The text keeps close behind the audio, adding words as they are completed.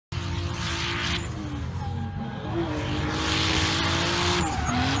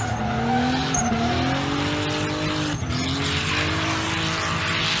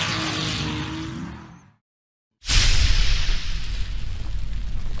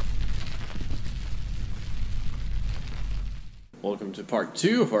Welcome to part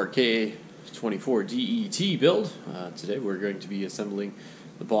 2 of our KA24DET build. Today we're going to be assembling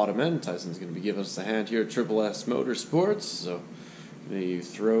the bottom end. Tyson's going to be giving us a hand here at SSS Motorsports. So you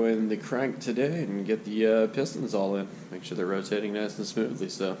throw in the crank today and get the pistons all in. Make sure they're rotating nice and smoothly.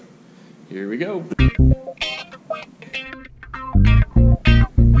 So here we go.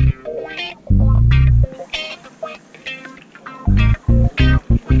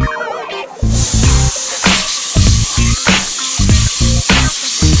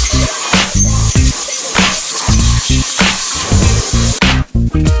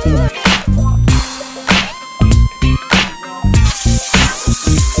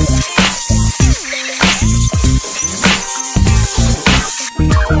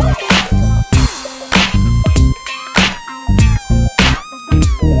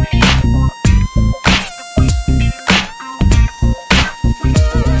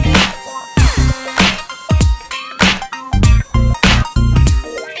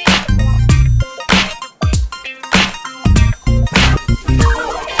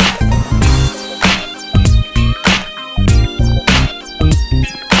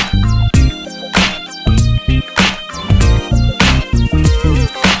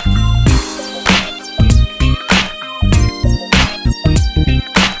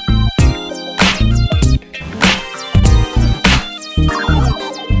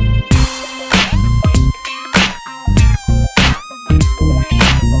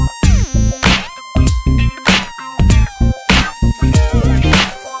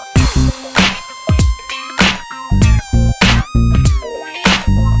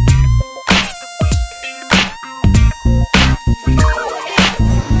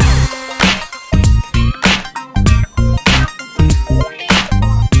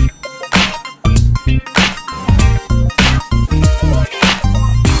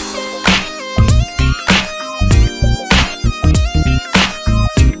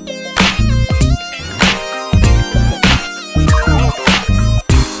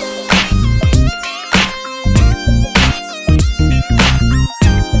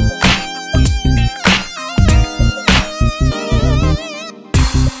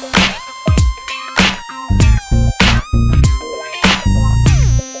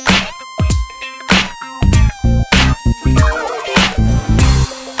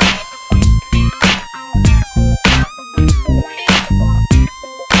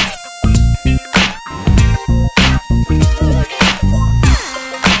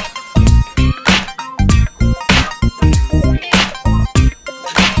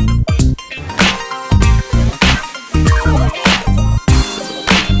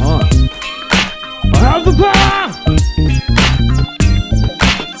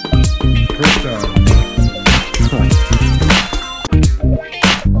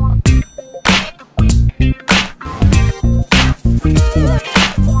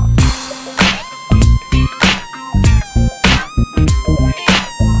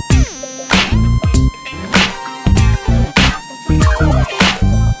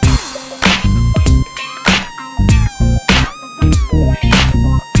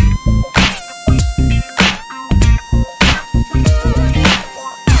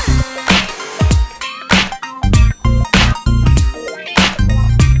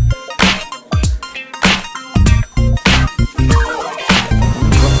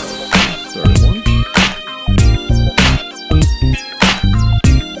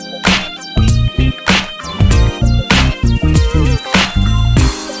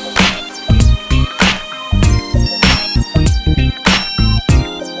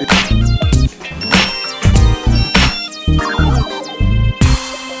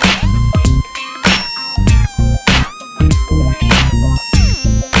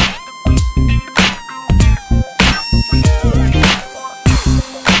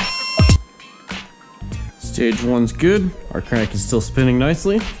 Stage 1's good. Our crank is still spinning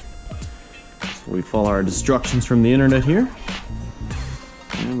nicely. So we follow our instructions from the internet here.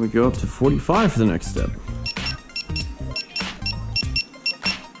 And we go up to 45 for the next step.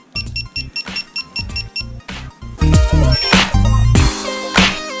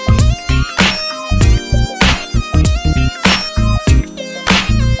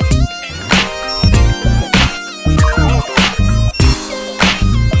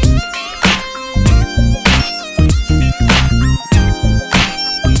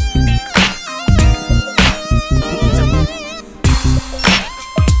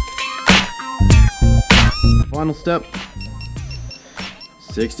 Final step,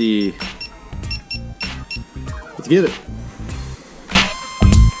 60. Let's get it.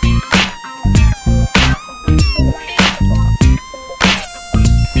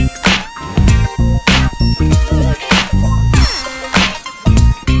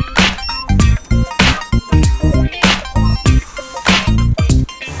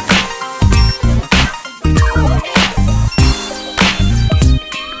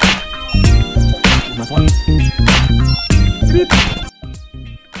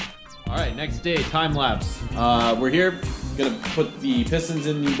 next day, time lapse. We're here, gonna put the pistons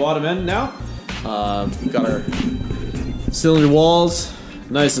in the bottom end now. We've got our cylinder walls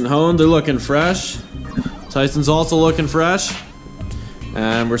nice and honed, they're looking fresh. Tyson's also looking fresh.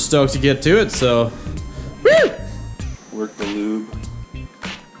 And we're stoked to get to it, so woo! Work the lube.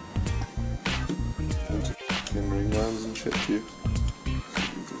 And ring rounds and shit too.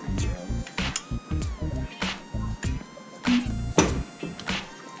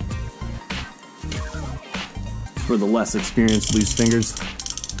 For the less experienced loose fingers.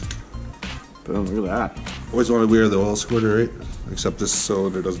 Boom, look at that. Always want to wear the oil squirter, right? Except this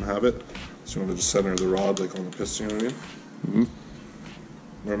cylinder doesn't have it. So you want to just center the rod like on the piston, you know what I mean?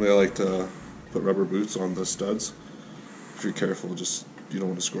 Normally I like to put rubber boots on the studs. If you're careful, just you don't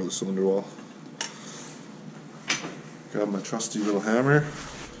want to score the cylinder wall. Grab my trusty little hammer.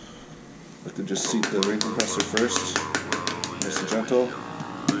 I like to just seat the ring compressor first. Nice and gentle.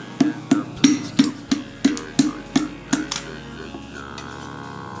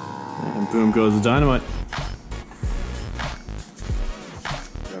 And boom goes the dynamite.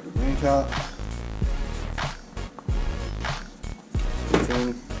 Grab the ring cap.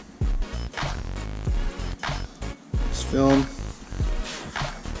 Thing. This film.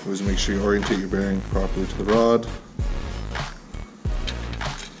 Always make sure you orientate your bearing properly to the rod.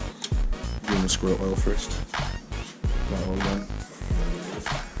 Give them a squirt oil first. Not all done.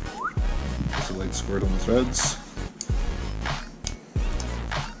 Just a light squirt on the threads.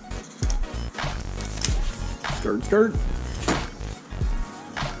 Skirt.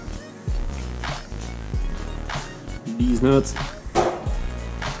 These nuts.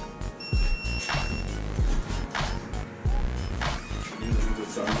 What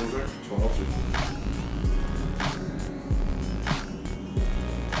size those are? 12.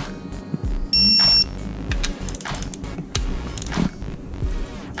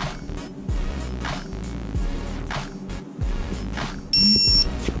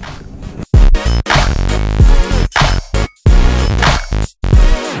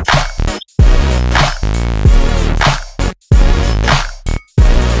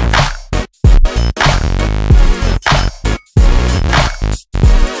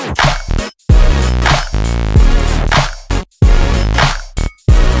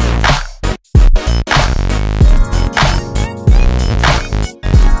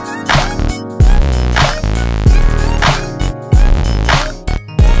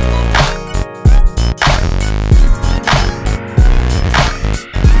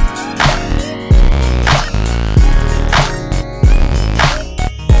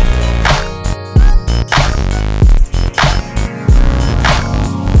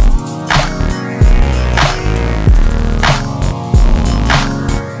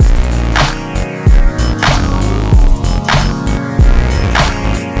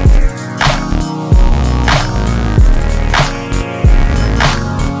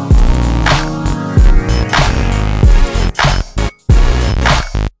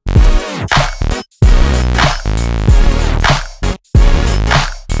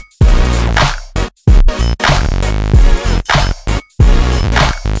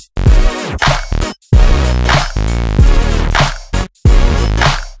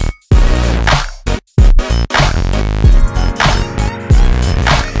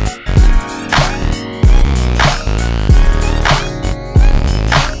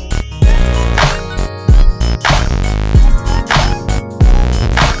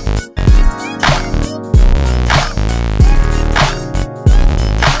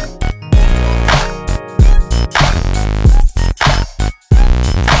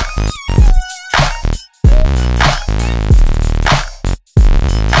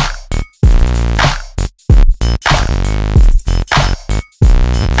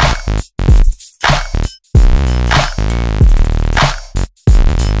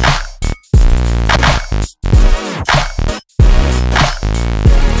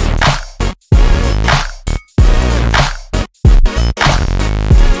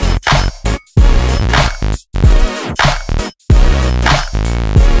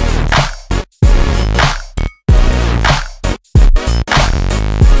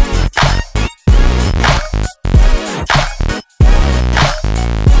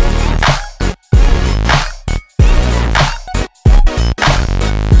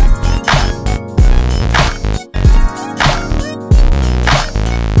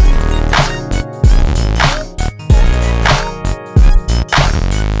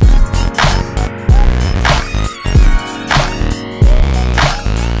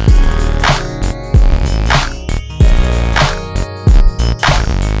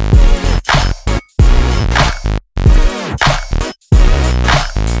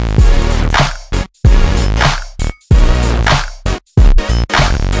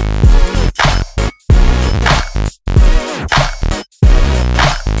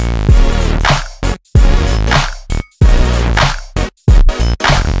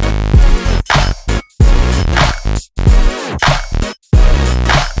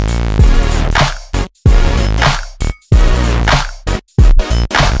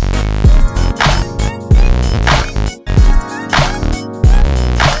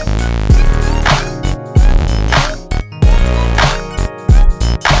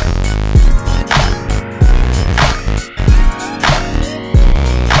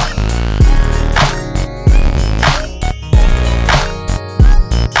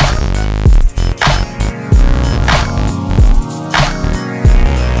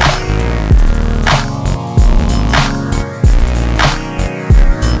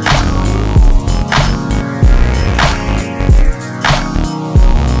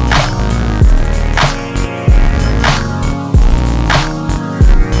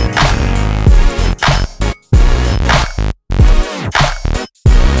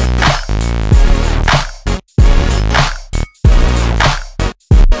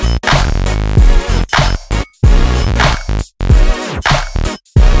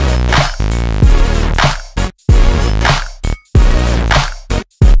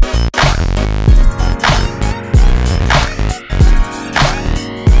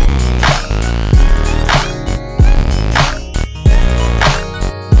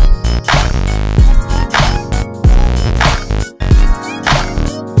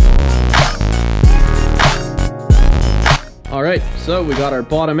 So we got our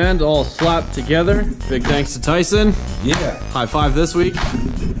bottom end all slapped together. Big thanks to Tyson. Yeah. High five this week.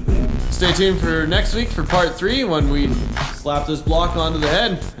 Stay tuned for next week for part 3 when we slap this block onto the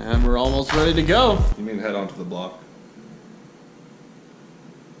head and we're almost ready to go. You mean head onto the block?